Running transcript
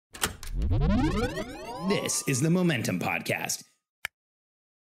This is the Momentum Podcast.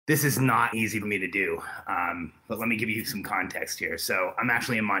 This is not easy for me to do, but let me give you some context here. So I'm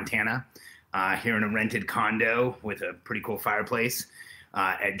actually in Montana, here in a rented condo with a pretty cool fireplace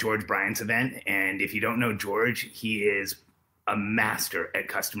at George Bryant's event. And if you don't know George, he is a master at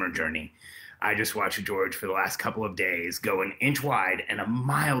customer journey. I just watched George for the last couple of days go an inch wide and a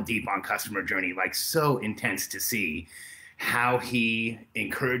mile deep on customer journey, like so intense to see how he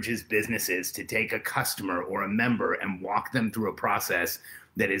encourages businesses to take a customer or a member and walk them through a process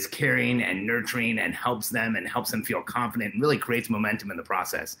that is caring and nurturing and helps them feel confident and really creates momentum in the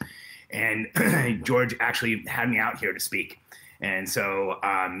process. And George actually had me out here to speak. And so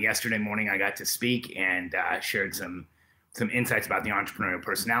yesterday morning I got to speak and shared some insights about the entrepreneurial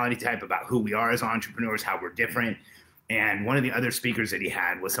personality type, about who we are as entrepreneurs, how we're different. And one of the other speakers that he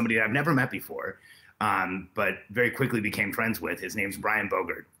had was somebody that I've never met before, but very quickly became friends with. His name's Brian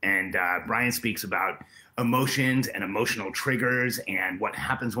Bogert. And Brian speaks about emotions and emotional triggers and what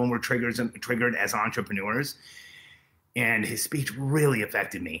happens when we're triggered as entrepreneurs. And his speech really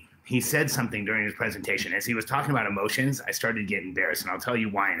affected me. He said something during his presentation. As he was talking about emotions, I started to get embarrassed, and I'll tell you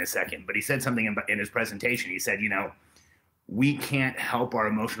why in a second. But he said something in his presentation. He said, we can't help our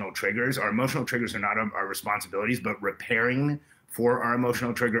emotional triggers. Our emotional triggers are not our responsibilities, but repairing for our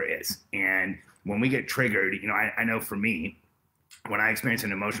emotional trigger is. And when we get triggered, I know for me, when I experience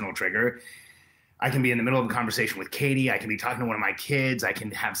an emotional trigger, I can be in the middle of a conversation with Katie. I can be talking to one of my kids. I can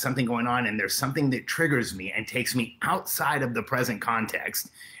have something going on, and there's something that triggers me and takes me outside of the present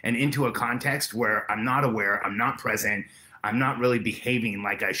context and into a context where I'm not aware, I'm not present, I'm not really behaving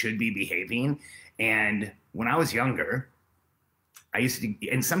like I should be behaving. And when I was younger, I used to,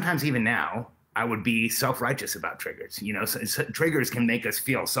 and sometimes even now, I would be self-righteous about triggers. So triggers can make us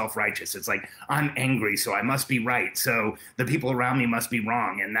feel self-righteous. It's like, I'm angry, so I must be right. So the people around me must be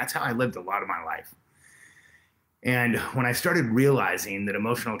wrong. And that's how I lived a lot of my life. And when I started realizing that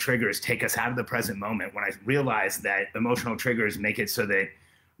emotional triggers take us out of the present moment, when I realized that emotional triggers make it so that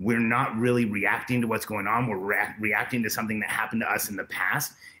we're not really reacting to what's going on, we're reacting to something that happened to us in the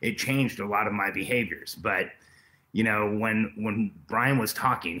past, it changed a lot of my behaviors. But when Brian was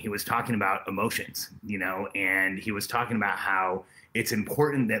talking, he was talking about emotions, and he was talking about how it's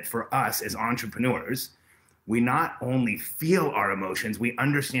important that for us as entrepreneurs, we not only feel our emotions, we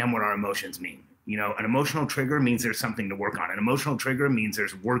understand what our emotions mean. An emotional trigger means there's something to work on. An emotional trigger means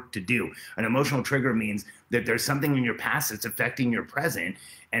there's work to do. An emotional trigger means that there's something in your past that's affecting your present,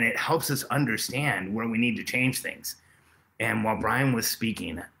 and it helps us understand where we need to change things. And while Brian was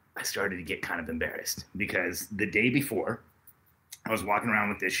speaking, I started to get kind of embarrassed because the day before I was walking around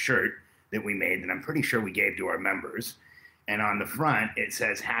with this shirt that we made that I'm pretty sure we gave to our members. And on the front, it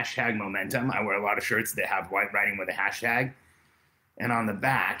says #momentum. I wear a lot of shirts that have white writing with a hashtag. And on the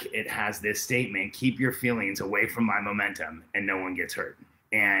back, it has this statement, keep your feelings away from my momentum and no one gets hurt.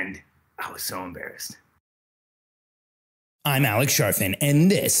 And I was so embarrassed. I'm Alex Charfen, and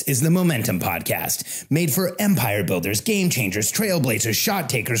this is the Momentum Podcast, made for empire builders, game changers, trailblazers, shot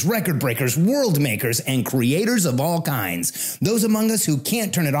takers, record breakers, world makers, and creators of all kinds. Those among us who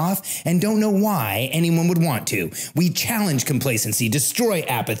can't turn it off and don't know why anyone would want to. We challenge complacency, destroy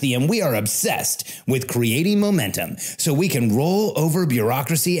apathy, and we are obsessed with creating momentum so we can roll over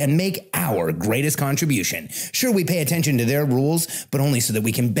bureaucracy and make our greatest contribution. Sure, we pay attention to their rules, but only so that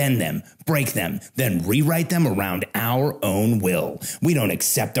we can bend them, break them, then rewrite them around our own will. We don't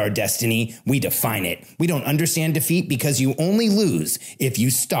accept our destiny, we define it. We don't understand defeat because you only lose if you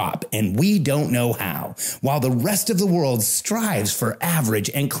stop, and we don't know how. While the rest of the world strives for average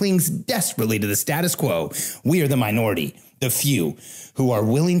and clings desperately to the status quo, we are the minority, the few, who are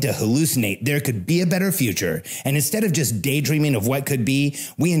willing to hallucinate there could be a better future. And instead of just daydreaming of what could be,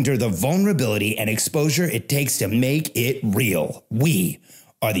 we endure the vulnerability and exposure it takes to make it real. We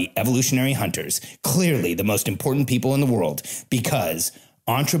are the evolutionary hunters, clearly the most important people in the world, because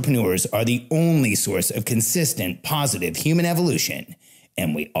entrepreneurs are the only source of consistent, positive human evolution,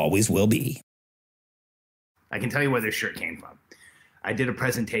 and we always will be. I can tell you where this shirt came from. I did a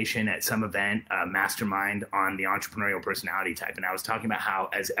presentation at some event, mastermind, on the entrepreneurial personality type, and I was talking about how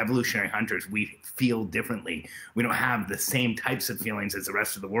as evolutionary hunters, we feel differently. We don't have the same types of feelings as the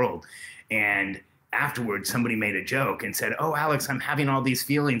rest of the world. And afterwards, somebody made a joke and said, "Oh, Alex, I'm having all these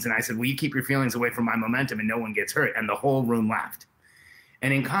feelings." And I said, "Well, you keep your feelings away from my momentum and no one gets hurt." And the whole room laughed.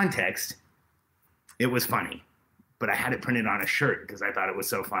 And in context, it was funny, but I had it printed on a shirt because I thought it was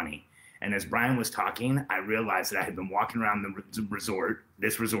so funny. And as Brian was talking, I realized that I had been walking around the resort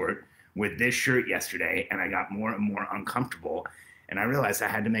with this shirt yesterday, and I got more and more uncomfortable. And I realized I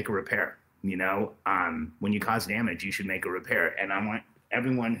had to make a repair. When you cause damage, you should make a repair. And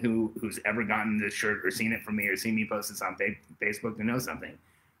everyone who's ever gotten this shirt or seen it from me or seen me post this on Facebook to know something.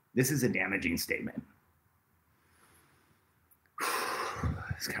 This is a damaging statement.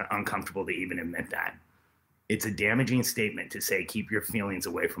 It's kind of uncomfortable to even admit that. It's a damaging statement to say, keep your feelings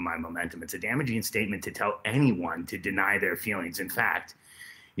away from my momentum. It's a damaging statement to tell anyone to deny their feelings. In fact,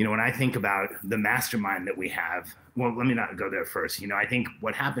 you know, when I think about the mastermind that we have, well, let me not go there first. You know, I think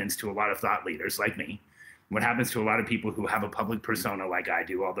what happens to a lot of thought leaders like me, what happens to a lot of people who have a public persona like I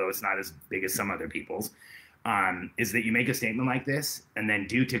do, although it's not as big as some other people's, is that you make a statement like this, and then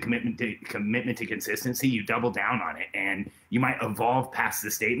due to commitment to consistency, you double down on it, and you might evolve past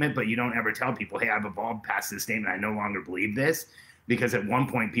the statement, but you don't ever tell people, hey, I've evolved past this statement. I no longer believe this, because at one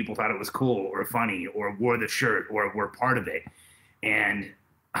point people thought it was cool or funny or wore the shirt or were part of it. And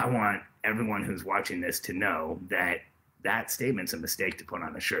I want everyone who's watching this to know that that statement's a mistake to put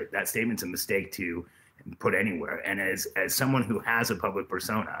on a shirt. That statement's a mistake to put anywhere. And as someone who has a public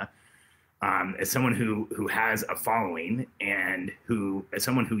persona, as someone who has a following, and as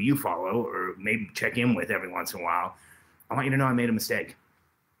someone who you follow or maybe check in with every once in a while, I want you to know I made a mistake.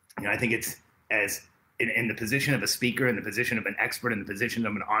 You know, I think it's as in the position of a speaker, in the position of an expert, in the position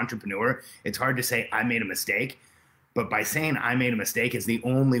of an entrepreneur, it's hard to say I made a mistake. But by saying I made a mistake is the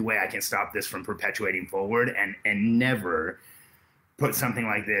only way I can stop this from perpetuating forward and never put something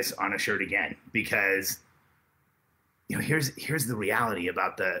like this on a shirt again. Because, you know, here's the reality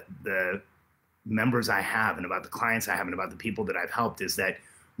about the members I have and about the clients I have and about the people that I've helped, is that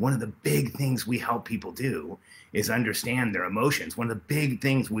one of the big things we help people do is understand their emotions. One of the big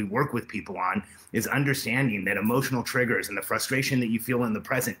things we work with people on is understanding that emotional triggers and the frustration that you feel in the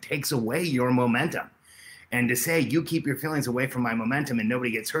present takes away your momentum. And to say you keep your feelings away from my momentum and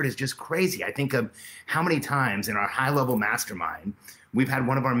nobody gets hurt is just crazy. I think of how many times in our high-level mastermind we've had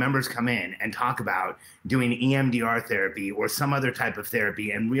one of our members come in and talk about doing EMDR therapy or some other type of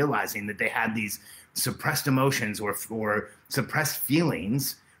therapy and realizing that they had these suppressed emotions or suppressed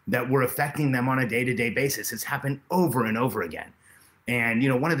feelings that were affecting them on a day-to-day basis. It's happened over and over again. And, you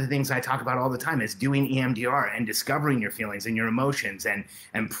know, one of the things I talk about all the time is doing EMDR and discovering your feelings and your emotions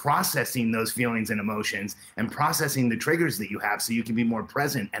and processing those feelings and emotions and processing the triggers that you have so you can be more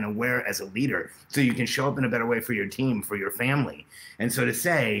present and aware as a leader, so you can show up in a better way for your team, for your family. And so to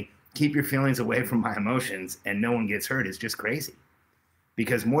say, keep your feelings away from my emotions and no one gets hurt is just crazy.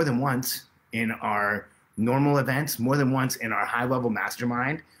 Because more than once in our normal events, more than once in our high-level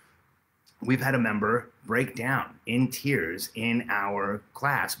mastermind, we've had a member break down in tears in our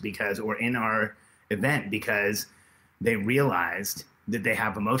class or in our event because they realized that they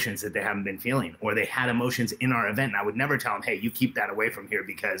have emotions that they haven't been feeling, or they had emotions in our event. And I would never tell them, hey, you keep that away from here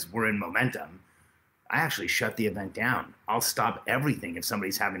because we're in momentum. I actually shut the event down. I'll stop everything if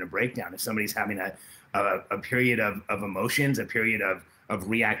somebody's having a breakdown, if somebody's having a period of emotions, a period of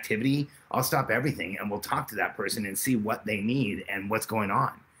reactivity. I'll stop everything and we'll talk to that person and see what they need and what's going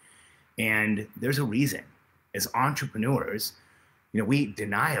on. And there's a reason. As entrepreneurs, you know, we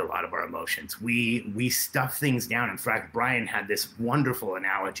deny a lot of our emotions. We stuff things down. In fact, Brian had this wonderful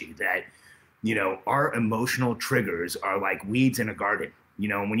analogy that, you know, our emotional triggers are like weeds in a garden. You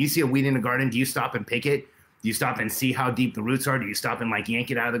know, when you see a weed in a garden, do you stop and pick it? Do you stop and see how deep the roots are? Do you stop and like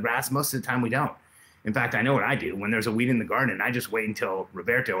yank it out of the grass? Most of the time we don't. In fact, I know what I do. When there's a weed in the garden, I just wait until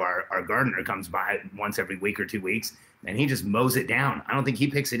Roberto, our gardener, comes by once every week or 2 weeks, and he just mows it down. I don't think he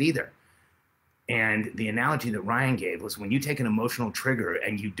picks it either. And the analogy that Ryan gave was, when you take an emotional trigger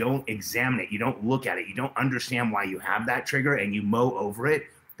and you don't examine it, you don't look at it, you don't understand why you have that trigger, and you mow over it,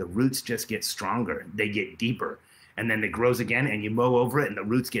 the roots just get stronger. They get deeper. And then it grows again, and you mow over it, and the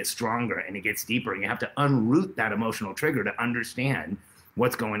roots get stronger, and it gets deeper. And you have to unroot that emotional trigger to understand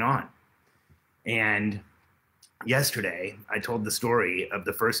what's going on. And yesterday, I told the story of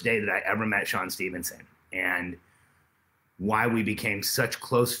the first day that I ever met Sean Stevenson, and why we became such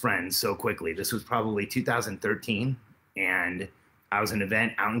close friends so quickly. This was probably 2013, and I was at an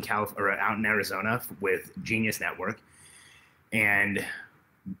event out in Arizona with Genius Network, and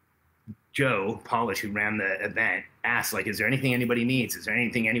Joe Polish, who ran the event, asked, like, is there anything anybody needs? Is there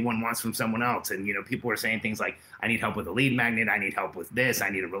anything anyone wants from someone else? And, you know, people were saying things like, I need help with a lead magnet. I need help with this. I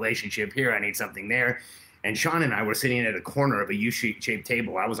need a relationship here. I need something there. And Sean and I were sitting at a corner of a U-shaped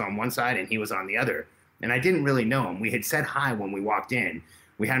table. I was on one side and he was on the other. And I didn't really know him. We had said hi when we walked in.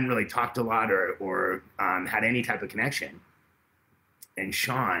 We hadn't really talked a lot or had any type of connection. And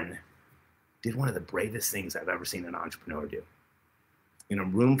Sean did one of the bravest things I've ever seen an entrepreneur do. In a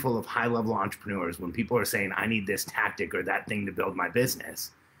room full of high-level entrepreneurs, when people are saying, I need this tactic or that thing to build my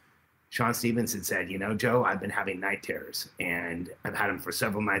business, Sean Stevenson said, you know, Joe, I've been having night terrors, and I've had them for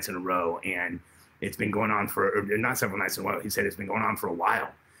several nights in a row, and It's been going on for, or not several nights in a while. He said it's been going on for a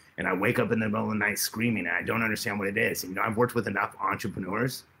while. And I wake up in the middle of the night screaming, and I don't understand what it is. And, I've worked with enough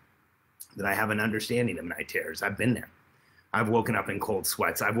entrepreneurs that I have an understanding of night terrors. I've been there. I've woken up in cold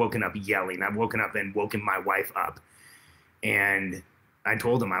sweats. I've woken up yelling. I've woken up and woken my wife up. And I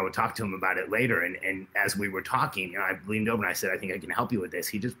told him I would talk to him about it later. And as we were talking, I leaned over and I said, I think I can help you with this.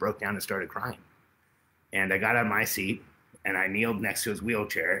 He just broke down and started crying. And I got out of my seat and I kneeled next to his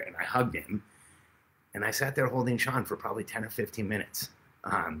wheelchair and I hugged him. And I sat there holding Sean for probably 10 or 15 minutes.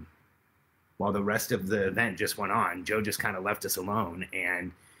 While the rest of the event just went on, Joe just kind of left us alone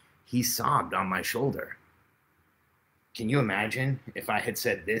and he sobbed on my shoulder. Can you imagine if I had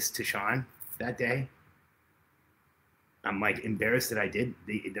said this to Sean that day? I'm like embarrassed that I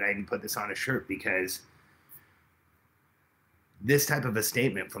didn't put this on a shirt, because this type of a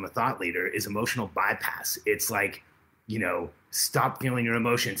statement from a thought leader is emotional bypass. It's like, stop feeling your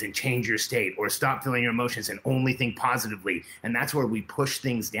emotions and change your state, or stop feeling your emotions and only think positively. And that's where we push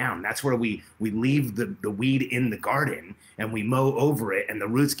things down. That's where we leave the weed in the garden and we mow over it, and the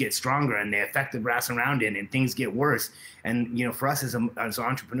roots get stronger and they affect the grass around it and things get worse. And, for us as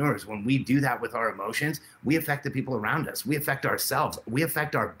entrepreneurs, when we do that with our emotions, we affect the people around us. We affect ourselves. We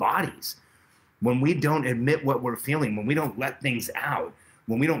affect our bodies. When we don't admit what we're feeling, when we don't let things out,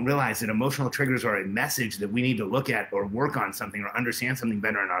 when we don't realize that emotional triggers are a message that we need to look at or work on something or understand something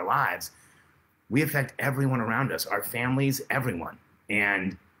better in our lives, we affect everyone around us, our families, everyone.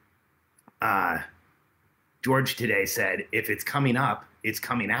 And George today said, if it's coming up, it's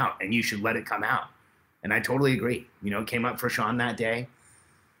coming out, and you should let it come out. And I totally agree. It came up for Sean that day,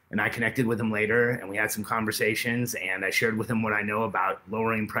 and I connected with him later, and we had some conversations, and I shared with him what I know about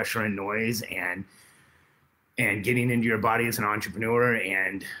lowering pressure and noise and getting into your body as an entrepreneur.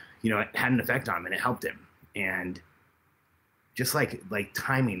 And, it had an effect on him and it helped him. And just like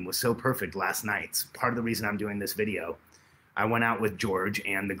timing was so perfect last night. It's part of the reason I'm doing this video. I went out with George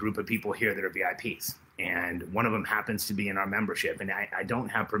and the group of people here that are VIPs. And one of them happens to be in our membership. And I don't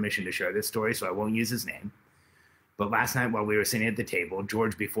have permission to share this story, so I won't use his name. But last night while we were sitting at the table,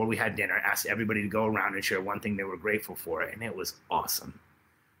 George, before we had dinner, asked everybody to go around and share one thing they were grateful for. And it was awesome.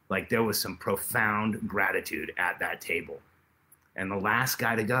 There was some profound gratitude at that table. And the last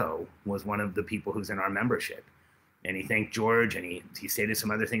guy to go was one of the people who's in our membership. And he thanked George, and he stated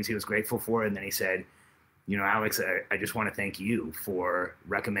some other things he was grateful for. And then he said, Alex, I just want to thank you for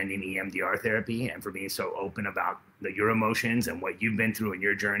recommending EMDR therapy and for being so open about your emotions and what you've been through in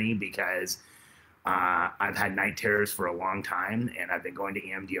your journey, because I've had night terrors for a long time, and I've been going to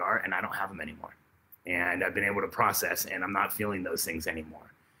EMDR, and I don't have them anymore. And I've been able to process, and I'm not feeling those things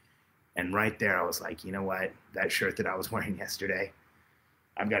anymore. And right there, I was like, you know what? That shirt that I was wearing yesterday,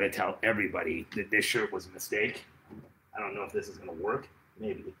 I've got to tell everybody that this shirt was a mistake. I don't know if this is going to work.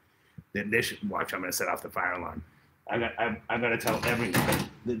 Maybe. Watch, I'm going to set off the fire alarm. I've got to tell everyone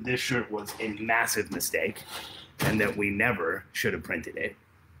that this shirt was a massive mistake, and that we never should have printed it.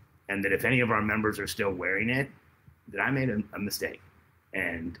 And that if any of our members are still wearing it, that I made a mistake.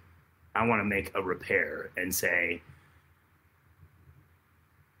 And I want to make a repair and say,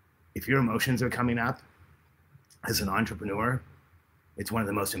 if your emotions are coming up as an entrepreneur, it's one of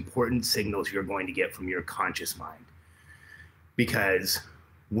the most important signals you're going to get from your conscious mind. Because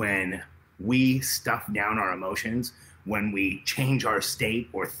when we stuff down our emotions, when we change our state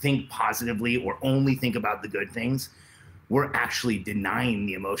or think positively or only think about the good things, we're actually denying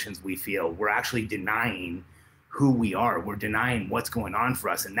the emotions we feel. We're actually denying who we are. We're denying what's going on for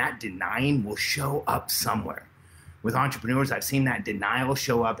us. And that denying will show up somewhere. With entrepreneurs, I've seen that denial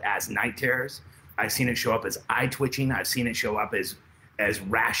show up as night terrors. I've seen it show up as eye twitching. I've seen it show up as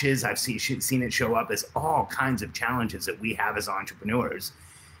rashes. I've seen it show up as all kinds of challenges that we have as entrepreneurs.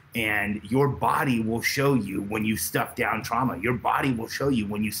 And your body will show you when you stuff down trauma. Your body will show you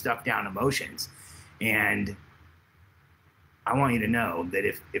when you stuff down emotions. And I want you to know that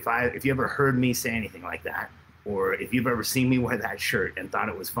if you ever heard me say anything like that, or if you've ever seen me wear that shirt and thought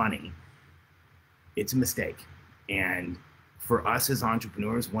it was funny, it's a mistake. And for us as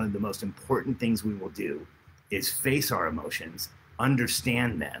entrepreneurs, one of the most important things we will do is face our emotions,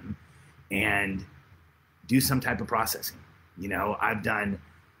 understand them, and do some type of processing.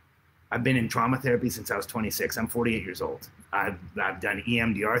 I've been in trauma therapy since I was 26. I'm 48 years old. I've done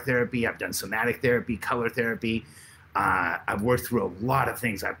EMDR therapy. I've done somatic therapy, color therapy. I've worked through a lot of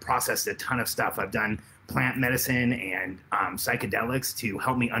things. I've processed a ton of stuff. I've done plant medicine and psychedelics to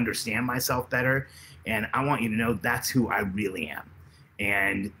help me understand myself better. And I want you to know that's who I really am.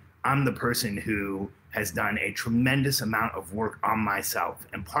 And I'm the person who has done a tremendous amount of work on myself.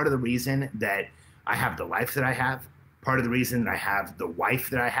 And part of the reason that I have the life that I have, part of the reason that I have the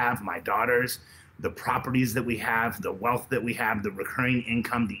wife that I have, my daughters, the properties that we have, the wealth that we have, the recurring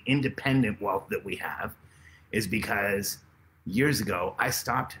income, the independent wealth that we have, is because years ago, I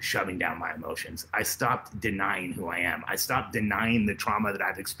stopped shoving down my emotions. I stopped denying who I am. I stopped denying the trauma that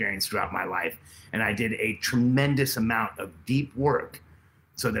I've experienced throughout my life. And I did a tremendous amount of deep work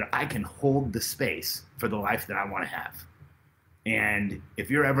so that I can hold the space for the life that I want to have. And if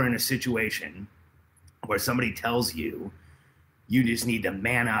you're ever in a situation where somebody tells you, you just need to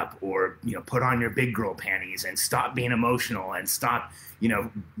man up, or, put on your big girl panties and stop being emotional and stop,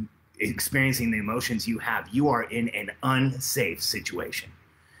 experiencing the emotions you have, you are in an unsafe situation.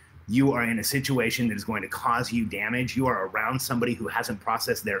 You are in a situation that is going to cause you damage. You are around somebody who hasn't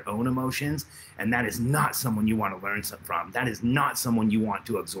processed their own emotions, and that is not someone you want to learn from. That is not someone you want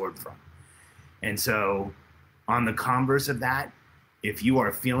to absorb from. And so on the converse of that, if you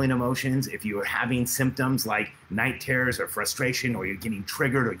are feeling emotions, if you are having symptoms like night terrors or frustration, or you're getting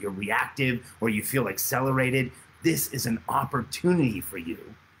triggered, or you're reactive, or you feel accelerated, this is an opportunity for you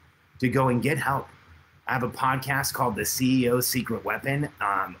to go and get help. I have a podcast called The CEO's Secret Weapon.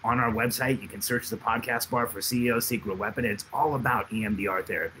 On our website, you can search the podcast bar for CEO's Secret Weapon. It's all about EMDR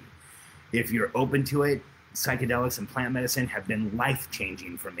therapy. If you're open to it, psychedelics and plant medicine have been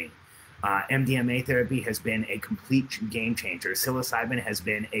life-changing for me. MDMA therapy has been a complete game changer. Psilocybin has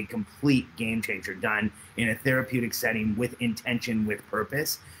been a complete game changer, done in a therapeutic setting with intention, with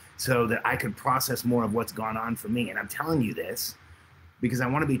purpose, so that I could process more of what's gone on for me. And I'm telling you this because I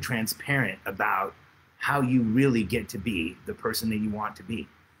want to be transparent about how you really get to be the person that you want to be,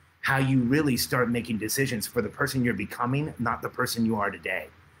 how you really start making decisions for the person you're becoming, not the person you are today.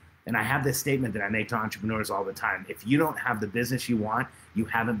 And I have this statement that I make to entrepreneurs all the time. If you don't have the business you want, you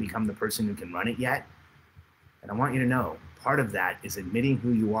haven't become the person who can run it yet. And I want you to know, part of that is admitting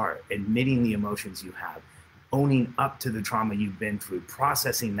who you are, admitting the emotions you have, owning up to the trauma you've been through,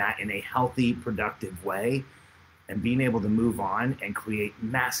 processing that in a healthy, productive way, and being able to move on and create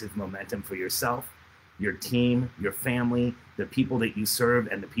massive momentum for yourself, your team, your family, the people that you serve,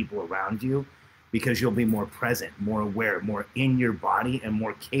 and the people around you, because you'll be more present, more aware, more in your body, and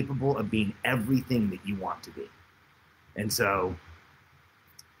more capable of being everything that you want to be. And so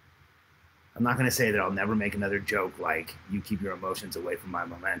I'm not going to say that I'll never make another joke like, you keep your emotions away from my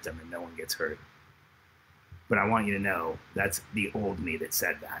momentum and no one gets hurt. But I want you to know that's the old me that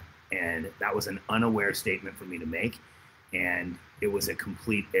said that. And that was an unaware statement for me to make. And it was a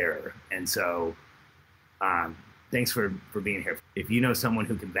complete error. And so thanks for being here. If you know someone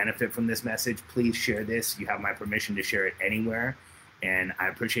who can benefit from this message, please share this. You have my permission to share it anywhere. And I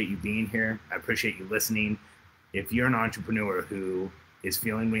appreciate you being here. I appreciate you listening. If you're an entrepreneur who is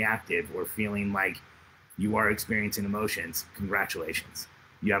feeling reactive or feeling like you are experiencing emotions, congratulations.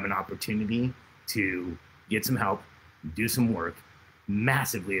 You have an opportunity to get some help, do some work,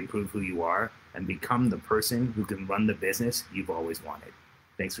 massively improve who you are, and become the person who can run the business you've always wanted.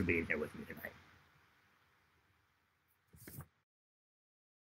 Thanks for being here with me tonight.